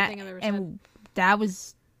my favorite thing I've ever said. And that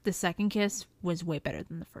was the second kiss was way better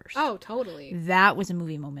than the first. Oh, totally. That was a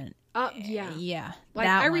movie moment. Yeah. Yeah. Like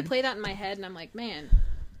I replay that in my head and I'm like, man.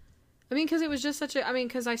 I mean, because it was just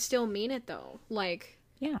because I still mean it though. Like,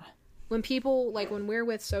 yeah. When people, like, when we're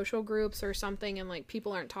with social groups or something and, like,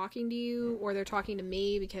 people aren't talking to you or they're talking to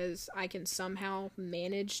me because I can somehow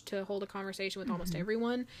manage to hold a conversation with almost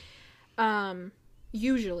everyone.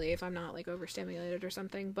 Usually, if I'm not, like, overstimulated or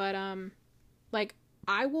something. But, like,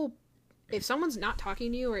 I will, if someone's not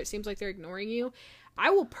talking to you or it seems like they're ignoring you, I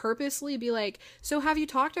will purposely be like, so have you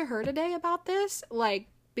talked to her today about this? Like,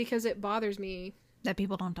 because it bothers me. That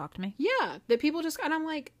people don't talk to me? Yeah. That people just, and I'm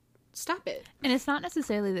like, stop it. And it's not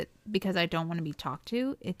necessarily that because I don't want to be talked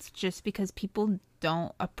to. It's just because people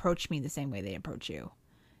don't approach me the same way they approach you.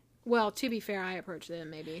 Well, to be fair, I approach them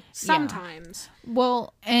maybe. Sometimes. Yeah.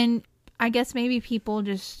 Well, and I guess maybe people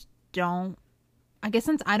just don't. I guess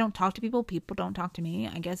since I don't talk to people, people don't talk to me.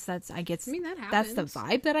 I guess that happens. That's the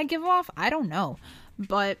vibe that I give off. I don't know.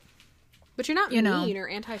 But you're not mean or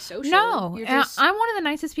antisocial. No. I'm one of the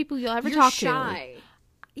nicest people you'll ever talk to. You're shy.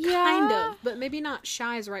 Yeah. Kind of, but maybe not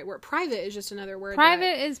shy is the right word. Private is just another word.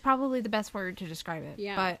 Private is probably the best word to describe it.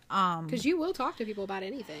 Yeah. But, because you will talk to people about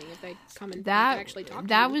anything if they come and actually talk to you.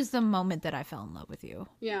 That was the moment that I fell in love with you.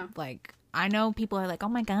 Yeah. Like, I know people are like, oh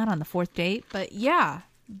my God, on the fourth date. But yeah,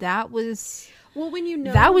 that was... Well, when you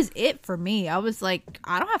know... That was it for me. I was like,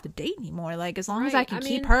 I don't have to date anymore. Like, as long as I can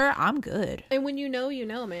keep her, I'm good. And when you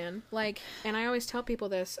know, man. Like, and I always tell people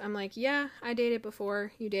this. I'm like, yeah, I dated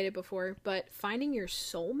before. You dated before. But finding your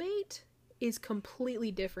soulmate is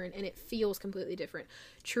completely different, and it feels completely different.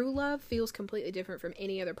 True love feels completely different from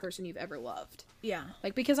any other person you've ever loved. Yeah.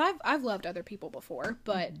 Like, because I've loved other people before,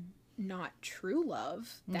 but not true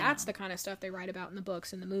love. That's the kind of stuff they write about in the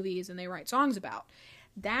books and the movies, and they write songs about.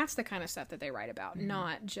 That's the kind of stuff that they write about,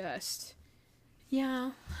 not just,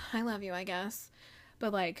 yeah, I love you, I guess.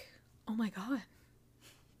 But like, oh my God,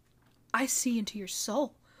 I see into your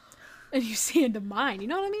soul, and you see into mine. You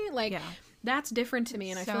know what I mean? Like, that's different to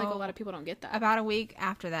me, and I feel like a lot of people don't get that. About a week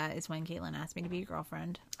after that is when Caitlin asked me to be your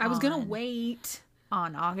girlfriend. I was gonna wait.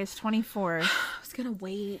 On August 24th. I was gonna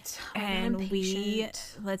wait. And we've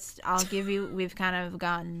kind of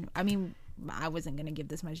gotten, I mean, I wasn't going to give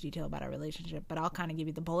this much detail about our relationship, but I'll kind of give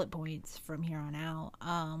you the bullet points from here on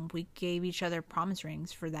out. We gave each other promise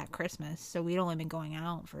rings for that Christmas, so we'd only been going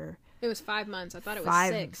out for... It was 5 months. I thought it was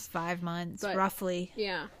 6. 5 months, but, roughly.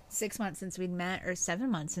 Yeah. 6 months since we'd met, or 7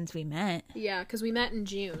 months since we met. Yeah, because we met in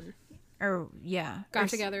June. Got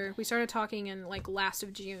together. We started talking in, like, last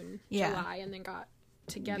of June, July, and then got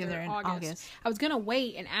together in August. I was gonna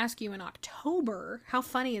wait and ask you in October. How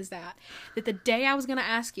funny is that the day I was gonna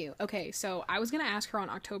ask you, okay, so I was gonna ask her on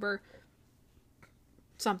October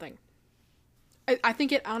something. I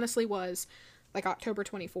think it honestly was like October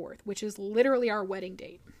 24th, which is literally our wedding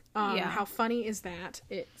date. How funny is that?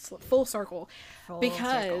 It's full circle.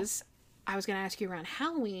 Because I was going to ask you around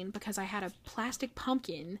Halloween because I had a plastic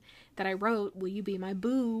pumpkin that I wrote, "Will you be my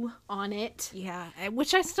boo?" on it. Yeah,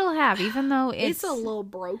 which I still have, even though it's a little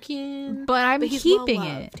broken. But he's keeping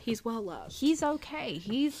it. He's well loved. He's okay.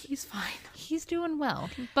 He's fine. He's doing well.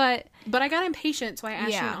 But I got impatient, so I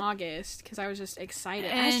asked you in August because I was just excited.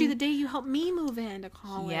 I asked you the day you helped me move into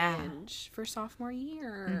college for sophomore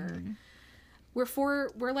year. Mm-hmm.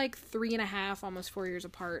 We're like 3.5, almost 4 years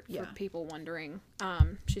apart for people wondering.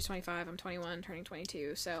 She's 25, I'm 21, turning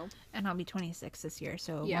 22, so. And I'll be 26 this year,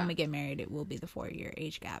 so when we get married, it will be the 4-year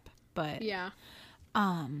age gap. But. Yeah.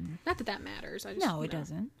 Not that matters. No, it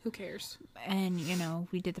doesn't. Who cares? And,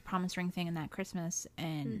 we did the promise ring thing in that Christmas,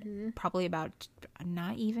 and probably about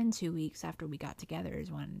not even 2 weeks after we got together is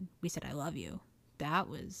when we said, "I love you." That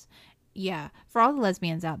was... Yeah, for all the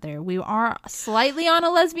lesbians out there, we are slightly on a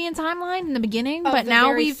lesbian timeline in the beginning, but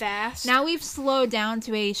now we've slowed down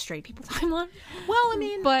to a straight people timeline. Well, I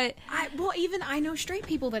mean, even I know straight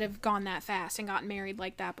people that have gone that fast and gotten married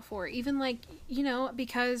like that before. Even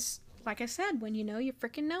because like I said, when you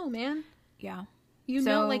freaking know, man. Yeah.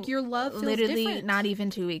 Like your love feels literally different. Not even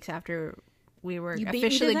 2 weeks after we were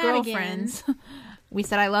officially girlfriends. We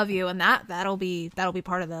said, "I love you," and that'll be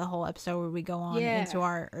part of the whole episode where we go on into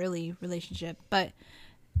our early relationship. But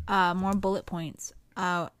more bullet points.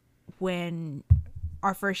 When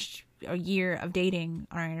our first year of dating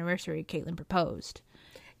on our anniversary, Caitlin proposed.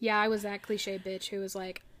 Yeah, I was that cliche bitch who was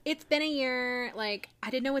like, "It's been a year. Like, I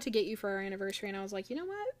didn't know what to get you for our anniversary," and I was like, "You know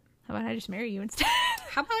what? How about I just marry you instead?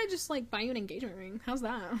 How about I just buy you an engagement ring? How's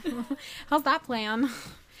that? How's that plan?"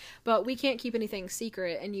 But we can't keep anything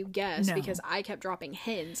secret, and you guessed because I kept dropping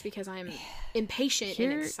hints because I'm impatient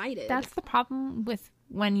and excited. That's the problem with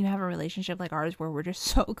when you have a relationship like ours where we're just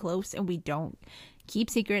so close and we don't keep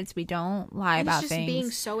secrets, we don't lie about things. It's just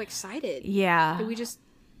being so excited. Yeah. And we just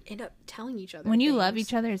end up telling each other when you love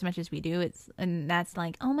each other as much as we do, that's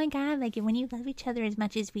like, oh my God, like when you love each other as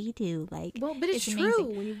much as we do, like, well, but it's true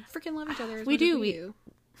amazing. When you freaking love each other as we much do. As we do.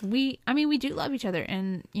 We do love each other,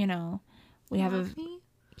 and we have me?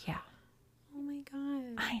 Yeah. Oh my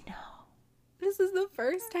God. I know. This is the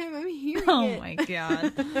first time I'm hearing it. Oh my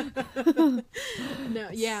God. No,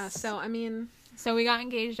 yeah, so I mean. So we got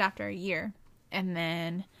engaged after a year, and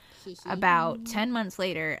then about 10 months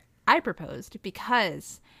later, I proposed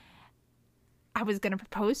because I was going to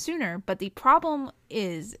propose sooner, but the problem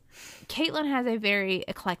is Caitlin has a very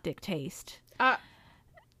eclectic taste.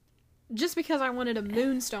 Just because I wanted a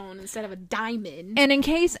moonstone instead of a diamond. And in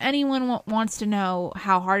case anyone wants to know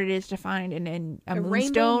how hard it is to find a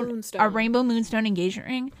rainbow moonstone engagement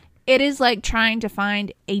ring, it is like trying to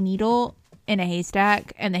find a needle in a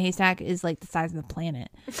haystack, and the haystack is like the size of the planet.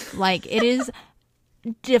 Like, it is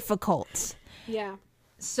difficult. Yeah.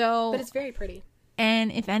 But it's very pretty.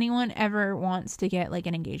 And if anyone ever wants to get like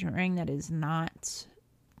an engagement ring that is not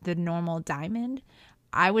the normal diamond,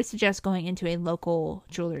 I would suggest going into a local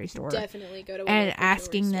jewelry store. Definitely go to and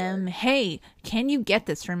asking them, "Hey, can you get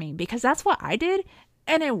this for me?" Because that's what I did,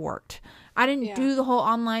 and it worked. I didn't do the whole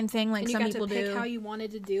online thing like some people do. You got to pick how you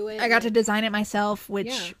wanted to do it. I got to design it myself,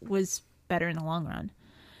 which was better in the long run.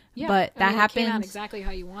 Yeah, but that happened. It came out exactly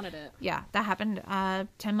how you wanted it. Yeah, that happened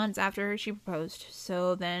 10 months after she proposed.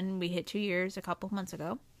 So then we hit 2 years a couple of months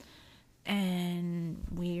ago. And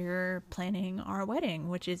we're planning our wedding,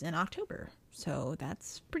 which is in October. So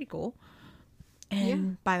that's pretty cool.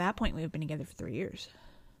 And by that point, we've been together for 3 years.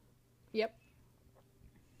 Yep.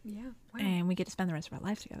 Yeah. Wow. And we get to spend the rest of our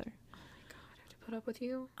life together. Oh my god, I have to put up with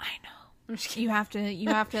you. I know. I'm just kidding. You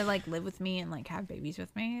have to like live with me and like have babies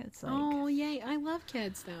with me. It's like, oh yay! I love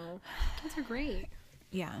kids though. Kids are great.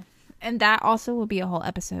 Yeah, and that also will be a whole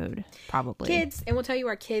episode probably. Kids, and we'll tell you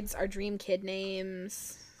our kids, our dream kid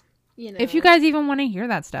names. You know, if you guys even want to hear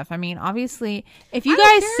that stuff, I mean, obviously, if you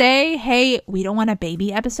guys say, "Hey, we don't want a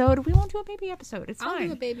baby episode," we won't do a baby episode. It's I'll fine.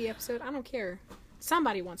 do a baby episode. I don't care.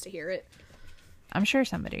 Somebody wants to hear it. I'm sure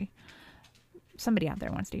somebody out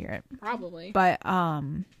there wants to hear it. Probably. But we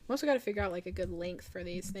also got to figure out like a good length for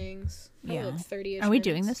these things. Probably like 30-ish Are we minutes.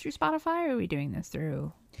 doing this through Spotify or are we doing this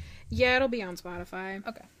through? Yeah, it'll be on Spotify.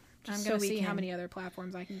 Okay. I'm going to see how many other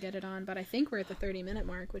platforms I can get it on, but I think we're at the 30-minute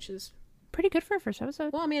mark, which is pretty good for a first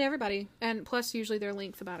episode. well, I mean, everybody. And plus usually their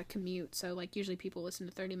length about a commute, so like usually people listen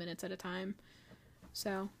to 30 minutes at a time.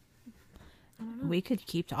 So We could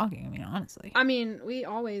keep talking, I mean, honestly. I mean, we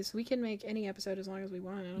can make any episode as long as we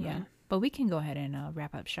want. I don't know. But we can go ahead and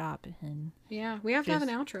wrap up shop, and Yeah, we have to have an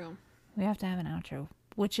outro. we have to have an outro,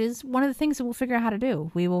 which is one of the things that we'll figure out how to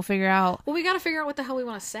do. We will figure out. Well, we got to figure out what the hell we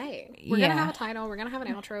want to say. We're going to have a title. We're going to have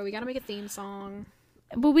an outro. We got to make a theme song.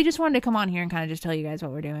 But we just wanted to come on here and kind of just tell you guys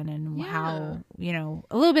what we're doing and how, you know,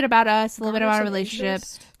 a little bit about us, a little bit about our relationship,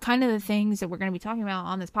 kind of the things that we're going to be talking about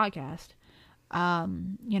on this podcast.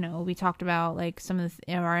 You know, we talked about like some of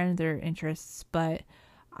our other interests, but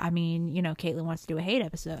I mean, you know, Caitlin wants to do a hate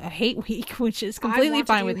week, which is completely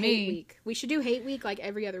fine with me. Week. We should do hate week like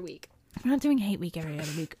every other week. We're not doing hate week every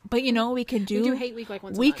other week, but you know, we could do. We do hate week like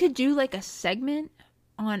once. We could do like a segment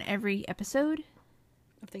on every episode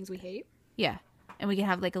of things we hate. Yeah, and we could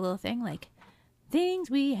have like a little thing like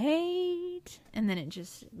things we hate, and then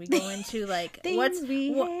we go into like what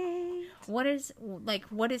is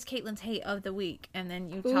Caitlin's hate of the week, and then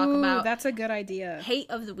you talk about that's a good idea. Hate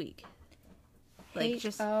of the week. Like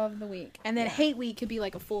hate of the week. And then hate week could be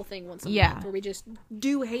like a full thing once a month where we just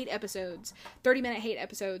do hate episodes. 30-minute hate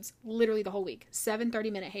episodes literally the whole week. 7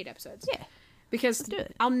 30-minute hate episodes. Yeah. Because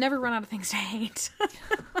I'll never run out of things to hate.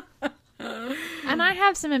 And I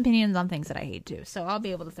have some opinions on things that I hate too, so I'll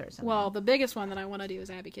be able to throw some. Well, the biggest one that I want to do is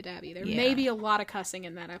Abby Cadabby. There may be a lot of cussing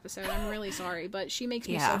in that episode. I'm really sorry, but she makes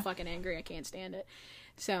me so fucking angry. I can't stand it.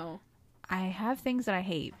 So I have things that I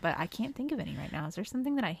hate, but I can't think of any right now. Is there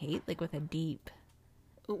something that I hate, like with a deep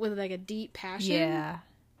passion? Yeah.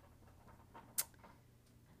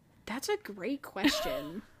 That's a great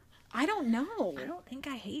question. I don't know. I don't think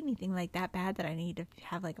I hate anything like that bad that I need to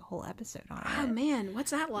have like a whole episode on it. Oh man,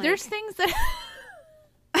 what's that like? There's things that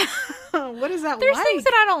what is that There's like? things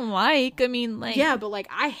that I don't like. I mean, like yeah, but like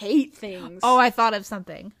I hate things. Oh, I thought of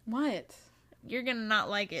something. What? You're gonna not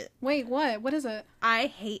like it. Wait, what? What is it? I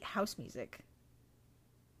hate house music.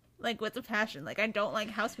 Like with a passion. Like I don't like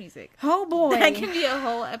house music. Oh boy, that can be a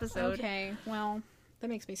whole episode. Okay, well, that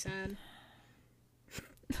makes me sad.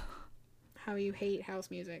 How you hate house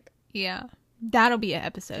music. Yeah, that'll be an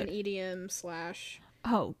episode. An EDM /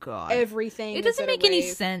 oh god, everything. It doesn't make any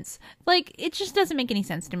sense. Like it just doesn't make any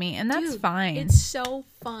sense to me, and that's fine. It's so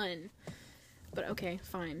fun. But okay,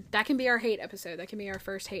 fine. That can be our hate episode. That can be our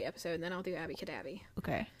first hate episode, and then I'll do Abby Cadabby.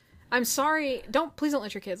 Okay. I'm sorry. Please don't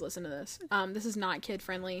let your kids listen to this. This is not kid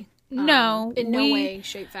friendly. No, in no way,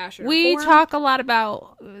 shape, fashion. We talk a lot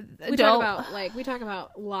about we talk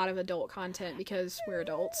about a lot of adult content because we're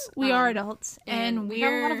adults. We are adults, and we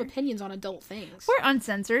have a lot of opinions on adult things. We're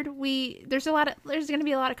uncensored. There's going to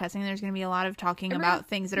be a lot of cussing. There's going to be a lot of talking about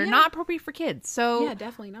things that are not appropriate for kids. So yeah,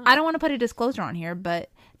 definitely not. I don't want to put a disclosure on here, but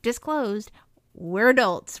disclosed, we're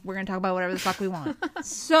adults. We're going to talk about whatever the fuck we want.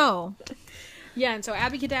 So. Yeah, and so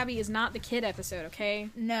Abby Cadabby is not the kid episode, okay?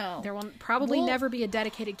 No. There will probably never be a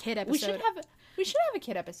dedicated kid episode. We should have a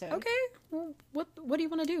kid episode. Okay. Well, what do you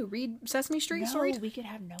want to do? Read Sesame Street stories? We could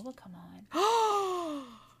have Noah come on.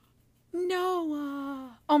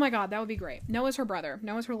 Noah. Oh my god, that would be great. Noah's her brother.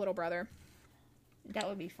 Noah's her little brother. That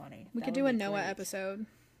would be funny. We could do a Noah episode.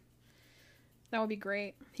 That would be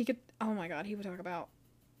great. He could, oh my god, he would talk about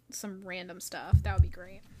some random stuff. That would be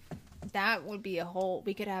great. That would be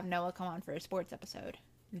we could have Noah come on for a sports episode.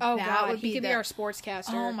 Oh god, he could be our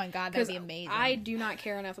sportscaster. Oh my god, that'd be amazing. I do not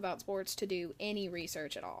care enough about sports to do any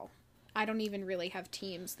research at all. I don't even really have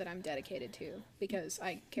teams that I'm dedicated to because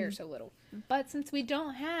I care so little. But since we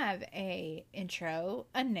don't have a intro,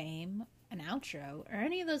 a name, an outro, or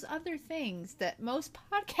any of those other things that most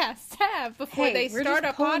podcasts have before they start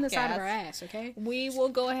a podcast, this out of our ass, okay? We will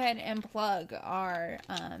go ahead and plug our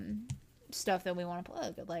stuff that we want to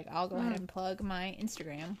plug. Like I'll go ahead and plug my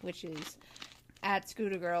Instagram, which is at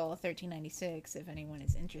Scooter Girl 1396 if anyone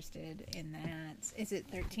is interested in that. Is it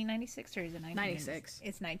 1396 or is it 96?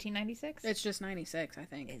 It's 1996. It's just 96, I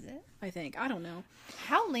think. Is it? I think. I don't know.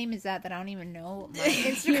 How lame is that I don't even know my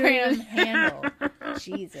Instagram handle?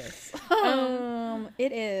 Jesus.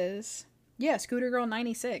 It is. Yeah, Scooter Girl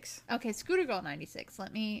 96. Okay, Scooter Girl 96.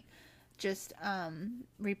 Let me just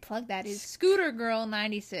replug that. Is Scooter Girl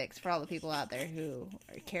 96 for all the people out there who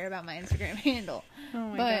care about my Instagram handle. Oh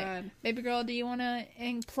my god. Baby girl, do you want to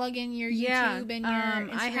plug in your YouTube and your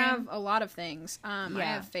Instagram? I have a lot of things. I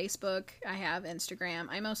have Facebook. I have Instagram.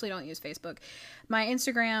 I mostly don't use Facebook. My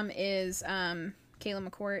Instagram is Kayla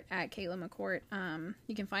McCourt at Kayla McCourt.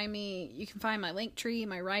 You can find me. You can find my link tree,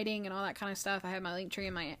 my writing, and all that kind of stuff. I have my link tree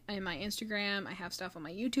in my Instagram. I have stuff on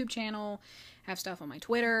my YouTube channel. I have stuff on my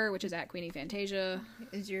Twitter, which is at Queenie Fantasia.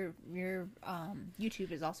 Is your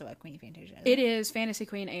YouTube is also at Queenie Fantasia? It is Fantasy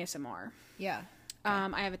Queen ASMR. Yeah.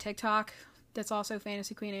 I have a TikTok that's also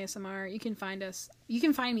Fantasy Queen ASMR. You can find us. You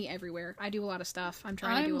can find me everywhere. I do a lot of stuff. I'm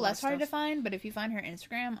trying to do a lot of less stuff. hard to find, but if you find her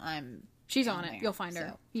Instagram, she's on it. there, You'll find her.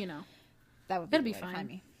 so. You know. That'll be fine. Find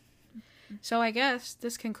me. So I guess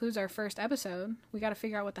this concludes our first episode. We got to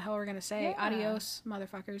figure out what the hell we're gonna say. Yeah. Adios,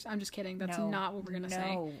 motherfuckers. I'm just kidding. That's not what we're gonna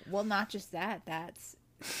say. No, well, not just that. That's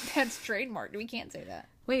trademarked. We can't say that.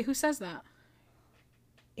 Wait, who says that?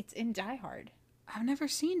 It's in Die Hard. I've never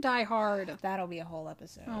seen Die Hard. That'll be a whole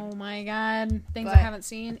episode. Oh my god, things I haven't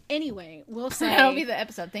seen. Anyway, we'll say that'll be the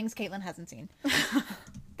episode. Things Caitlin hasn't seen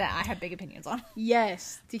that I have big opinions on.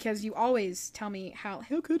 Yes, because you always tell me how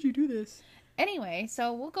could you do this. Anyway,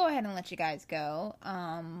 so we'll go ahead and let you guys go.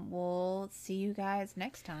 We'll see you guys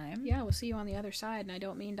next time. Yeah, we'll see you on the other side, and I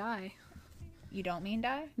don't mean die. You don't mean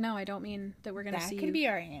die? No, I don't mean that we're gonna see you. That could be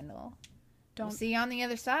our handle. Don't we'll see you on the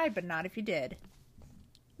other side, but not if you did.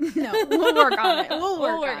 No, we'll work on it. We'll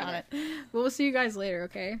work on it. We'll see you guys later,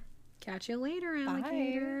 okay? Catch you later,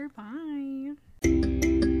 alligator. Bye.